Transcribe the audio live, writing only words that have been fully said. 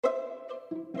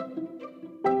Good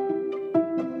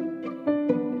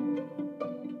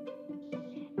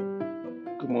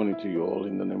morning to you all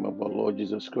in the name of our Lord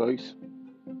Jesus Christ.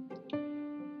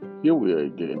 Here we are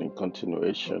again in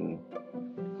continuation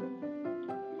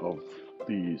of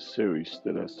the series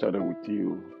that I started with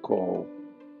you called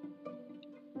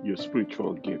Your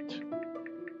Spiritual Gift.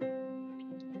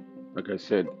 Like I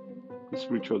said, the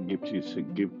spiritual gift is a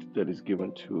gift that is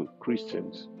given to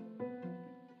Christians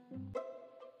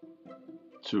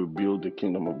to build the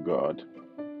kingdom of God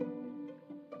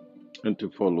and to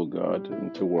follow God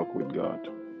and to work with God.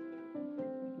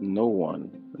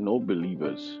 No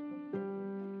believers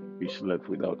is left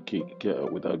without gift.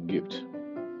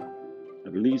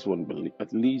 At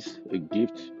least a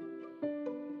gift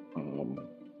um,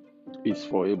 is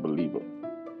for a believer,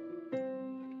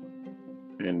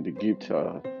 and the gift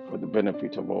are for the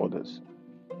benefit of others.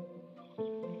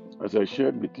 As I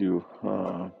shared with you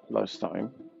last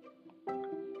time,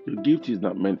 your gift is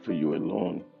not meant for you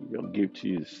alone. Your gift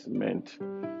is meant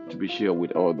to be shared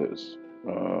with others.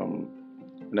 Um,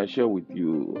 and I share with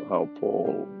you how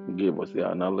Paul gave us the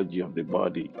analogy of the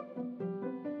body,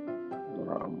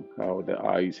 how the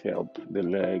eyes help the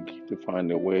leg to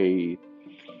find a way,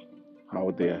 how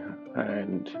the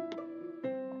hand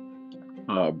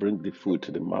bring the food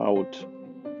to the mouth.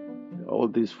 All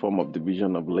this form of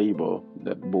division of labor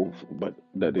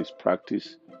that is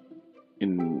practiced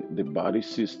in the body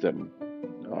system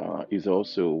is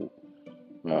also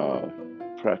uh,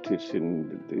 practiced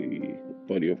in the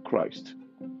body of Christ.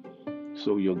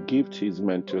 So your gift is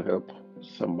meant to help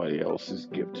somebody else's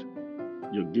gift.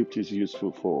 Your gift is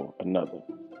useful for another.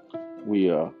 We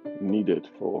are needed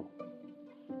for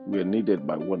we are needed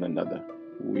by one another.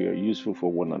 We are useful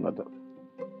for one another.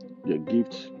 Your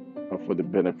gifts are for the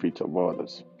benefit of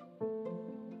others.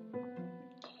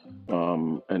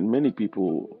 And many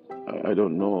people, I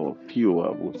don't know, few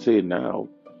I would say now,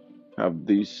 have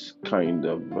this kind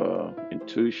of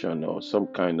intuition or some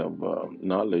kind of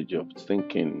knowledge of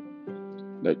thinking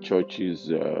that church is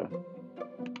a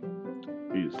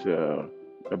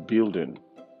building.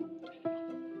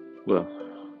 Well,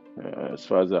 as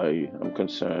far as I am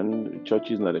concerned,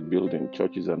 church is not a building.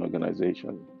 Church is an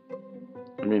organization.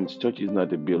 I mean, church is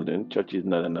not a building. Church is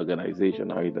not an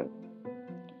organization either.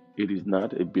 It is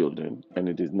not a building and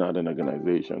it is not an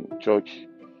organization. Church,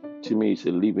 to me, is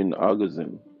a living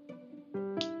organism.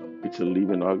 It's a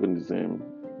living organism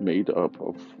made up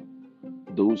of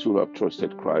those who have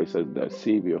trusted Christ as their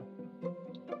Savior.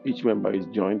 Each member is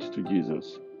joined to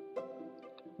Jesus,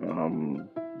 um,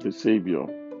 the Savior,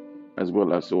 as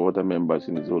well as the other members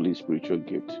in His holy spiritual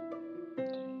gift.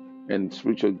 And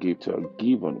spiritual gifts are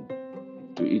given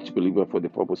to each believer for the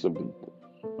purpose of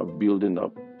building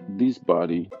up this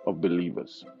body of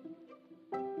believers.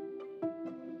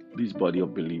 This body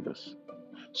of believers.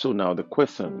 So now the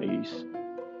question is,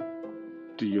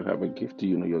 do you have a gift? Do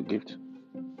you know your gift?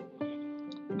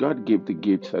 God gave the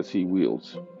gifts as He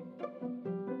wills.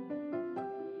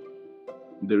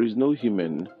 There is no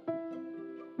human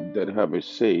that have a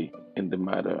say in the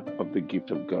matter of the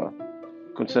gift of God,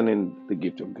 concerning the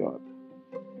gift of God.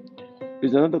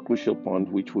 There's another crucial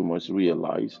point which we must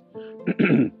realize.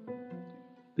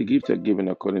 The gifts are given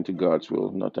according to God's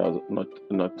will, not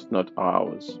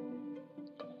ours.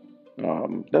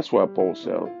 That's why Paul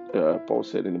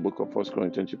said in the book of 1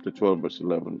 Corinthians chapter 12, verse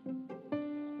 11,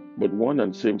 but one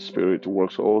and same Spirit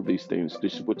works all these things,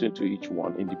 distributing to each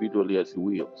one individually as He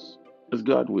wills, as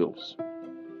God wills,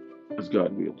 as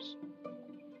God wills.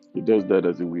 He does that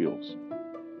as He wills.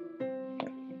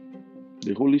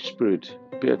 The Holy Spirit,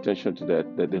 pay attention to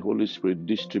that the Holy Spirit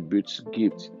distributes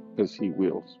gifts as He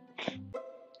wills.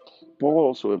 Paul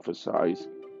also emphasized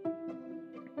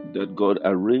that God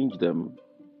arranged them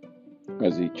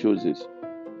as He chooses.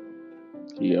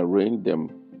 He arranged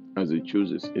them as He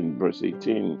chooses in verse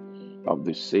 18 of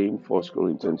the same 1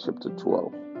 Corinthians chapter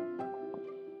 12.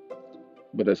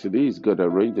 But as it is, God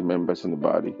arranged the members in the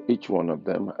body, each one of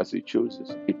them as He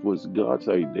chooses. It was God's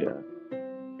idea.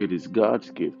 It is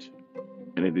God's gift.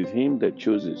 And it is Him that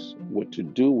chooses what to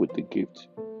do with the gift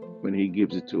when He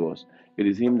gives it to us. It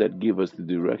is Him that gives us the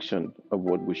direction of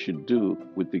what we should do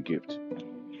with the gift.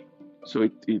 So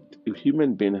a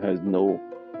human being has no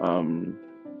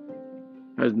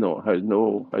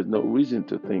reason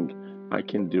to think I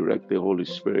can direct the Holy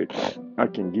Spirit. I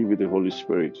can give you the Holy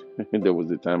Spirit. There was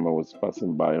a time I was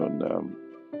passing by on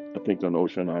I think on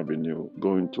Ocean Avenue,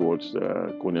 going towards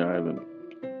Coney Island.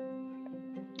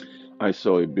 I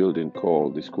saw a building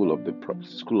called the School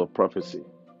of Prophecy.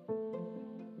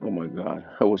 Oh my God,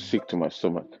 I was sick to my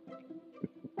stomach,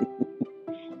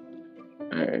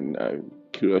 and I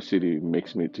curiosity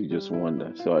makes me to just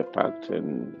wonder. So I parked,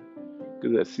 and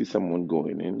because I see someone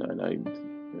going in, and I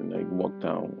walk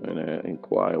down and I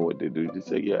inquire what they do. They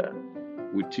say, yeah,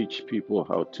 we teach people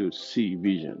how to see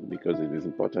vision because it is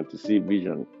important to see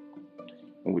vision,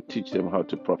 and we teach them how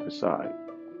to prophesy.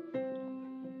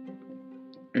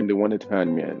 And they wanted to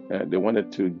hand me, they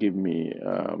wanted to give me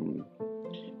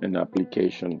an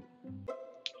application.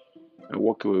 I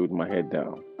walk away with my head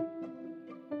down.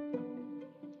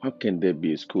 How can there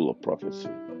be a school of prophecy?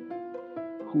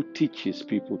 Who teaches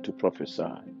people to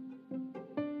prophesy?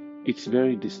 It's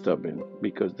very disturbing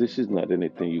because this is not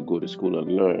anything you go to school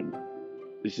and learn.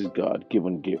 This is God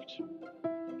given gift.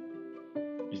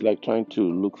 It's like trying to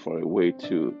look for a way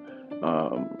to.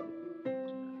 Um,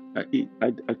 I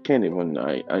can't even.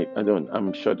 I don't.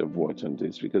 I'm short of words on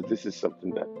this because this is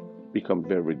something that become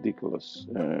very ridiculous.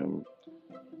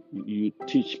 You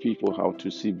teach people how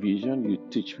to see vision. You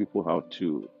teach people how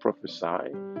to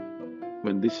prophesy.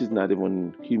 When this is not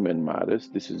even human matters,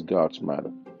 this is God's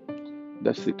matter.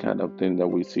 That's the kind of thing that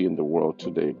we see in the world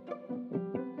today.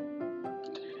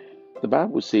 The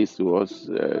Bible says to us,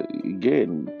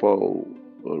 again, Paul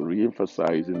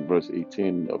re-emphasized in verse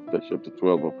 18 of the chapter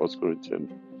 12 of First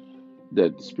Corinthians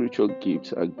that spiritual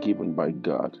gifts are given by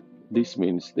God. This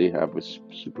means they have a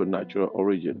supernatural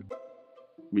origin.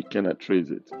 We cannot trace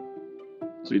it.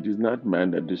 So it is not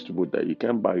man that distributes that. You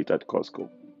can't buy it at Costco.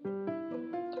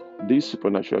 These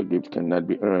supernatural gifts cannot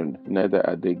be earned, neither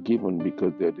are they given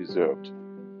because they are deserved.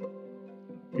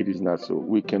 It is not so.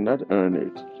 We cannot earn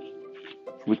it.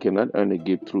 We cannot earn a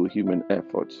gift through human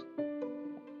efforts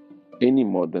any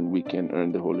more than we can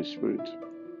earn the Holy Spirit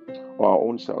or our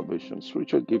own salvation.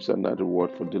 Spiritual gifts are not a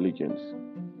reward for diligence,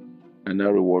 and not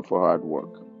a reward for hard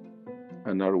work,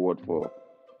 and not a reward for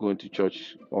going to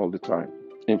church all the time.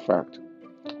 In fact,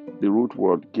 the root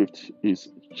word gift is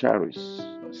charis,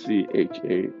 charis,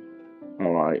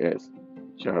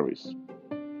 charis.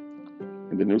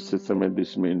 In the New Testament,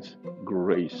 this means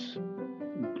grace.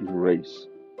 Grace.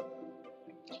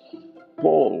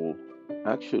 Paul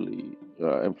actually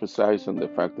emphasized on the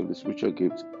fact that the spiritual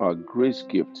gifts are grace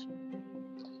gifts.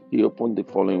 He opened the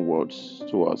following words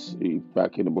to us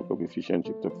back in the book of Ephesians,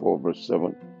 chapter 4, verse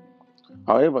 7.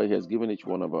 However, he has given each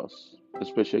one of us a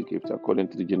special gift according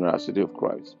to the generosity of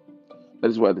Christ. That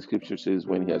is why the scripture says,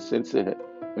 when he ascends to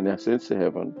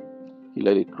heaven, he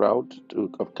led a crowd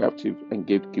of captives and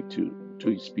gave gift to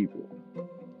his people.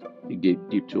 He gave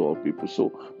gift to all people.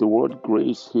 So the word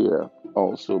grace here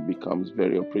also becomes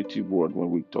very operative word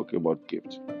when we talk about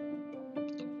gift.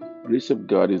 Grace of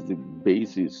God is the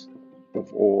basis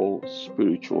of all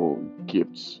spiritual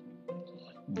gifts.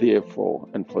 Therefore,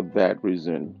 and for that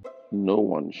reason, no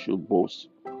one should boast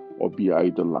or be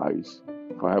idolized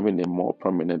for having a more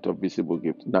permanent or visible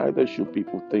gift. Neither should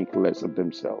people think less of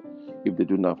themselves if they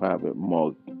do not have a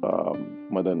more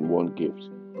than one gift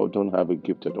or don't have a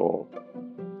gift at all.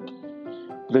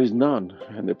 There is none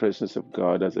in the presence of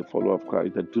God as a follower of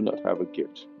Christ that do not have a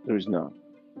gift. There is none.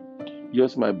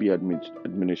 Yours might be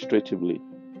administratively,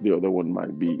 the other one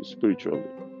might be spiritually,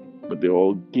 but they're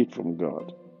all gift from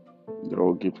God. They're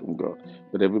all gift from God.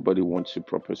 But everybody wants to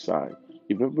prophesy.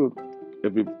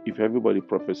 If everybody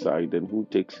prophesy, then who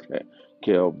takes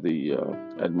care of the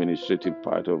administrative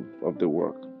part of the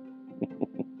work?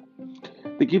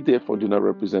 The gift, therefore, do not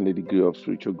represent a degree of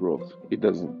spiritual growth. It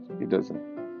doesn't. It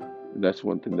doesn't. That's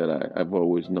one thing that I've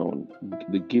always known.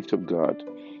 The gift of God,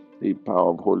 the power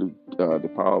of the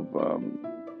power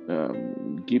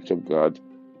of gift of God,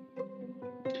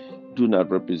 do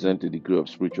not represent a degree of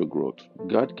spiritual growth.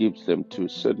 God gives them to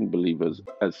certain believers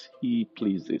as He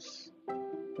pleases,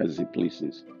 as He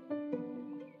pleases.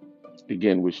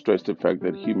 Again, we stress the fact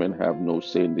that humans have no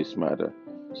say in this matter.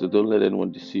 So don't let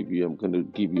anyone deceive you. I'm going to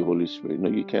give you Holy Spirit. No,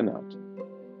 you cannot.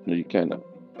 No, you cannot.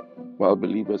 While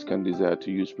believers can desire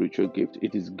to use spiritual gifts,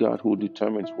 it is God who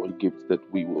determines what gifts that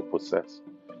we will possess.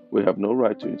 We have no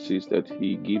right to insist that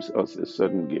He gives us a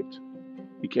certain gift.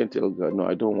 You can't tell God, no,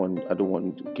 I don't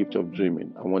want the gift of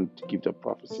dreaming. I want the gift of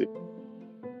prophecy.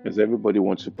 Because everybody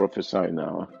wants to prophesy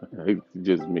now. It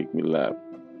just makes me laugh.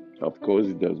 Of course,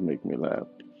 it does make me laugh.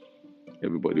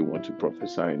 Everybody wants to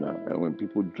prophesy now. And when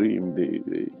people dream,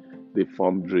 they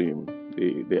form dream.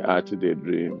 They add to their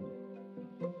dream.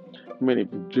 I mean,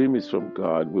 if the dream is from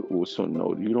God, we also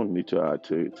know you don't need to add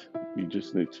to it. You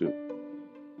just need to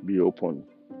be open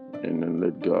and then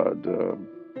let God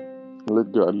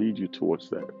lead you towards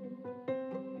that.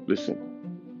 Listen,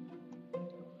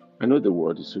 I know the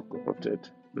world is so corrupted,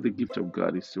 but the gift of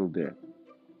God is still there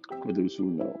for those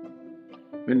who know.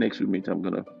 When next we meet, I'm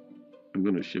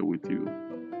gonna share with you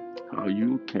how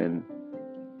you can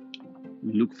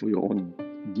look for your own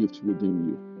gift within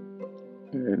you,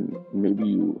 and maybe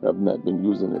you have not been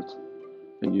using it,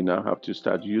 and you now have to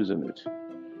start using it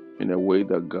in a way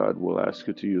that God will ask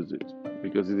you to use it,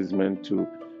 because it is meant to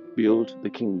build the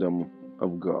kingdom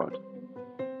of God.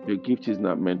 Your gift is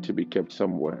not meant to be kept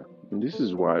somewhere. And this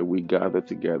is why we gather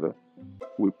together,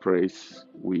 we praise,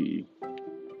 we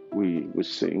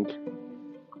sing,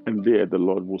 and there the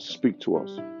Lord will speak to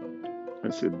us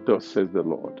and say, thus says the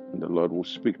Lord. And the Lord will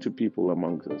speak to people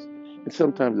amongst us. And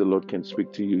sometimes the Lord can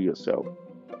speak to you yourself.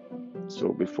 So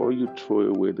before you throw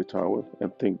away the towel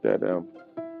and think that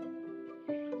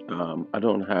I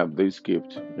don't have this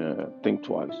gift, think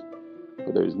twice,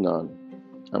 for there is none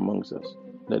amongst us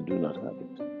that do not have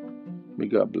it. May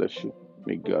God bless you.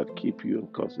 May God keep you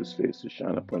and cause his face to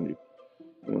shine upon you.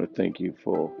 I want to thank you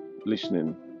for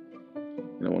listening,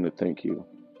 and I want to thank you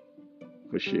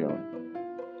for sharing.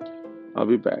 I'll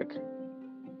be back.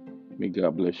 May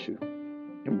God bless you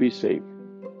and be safe.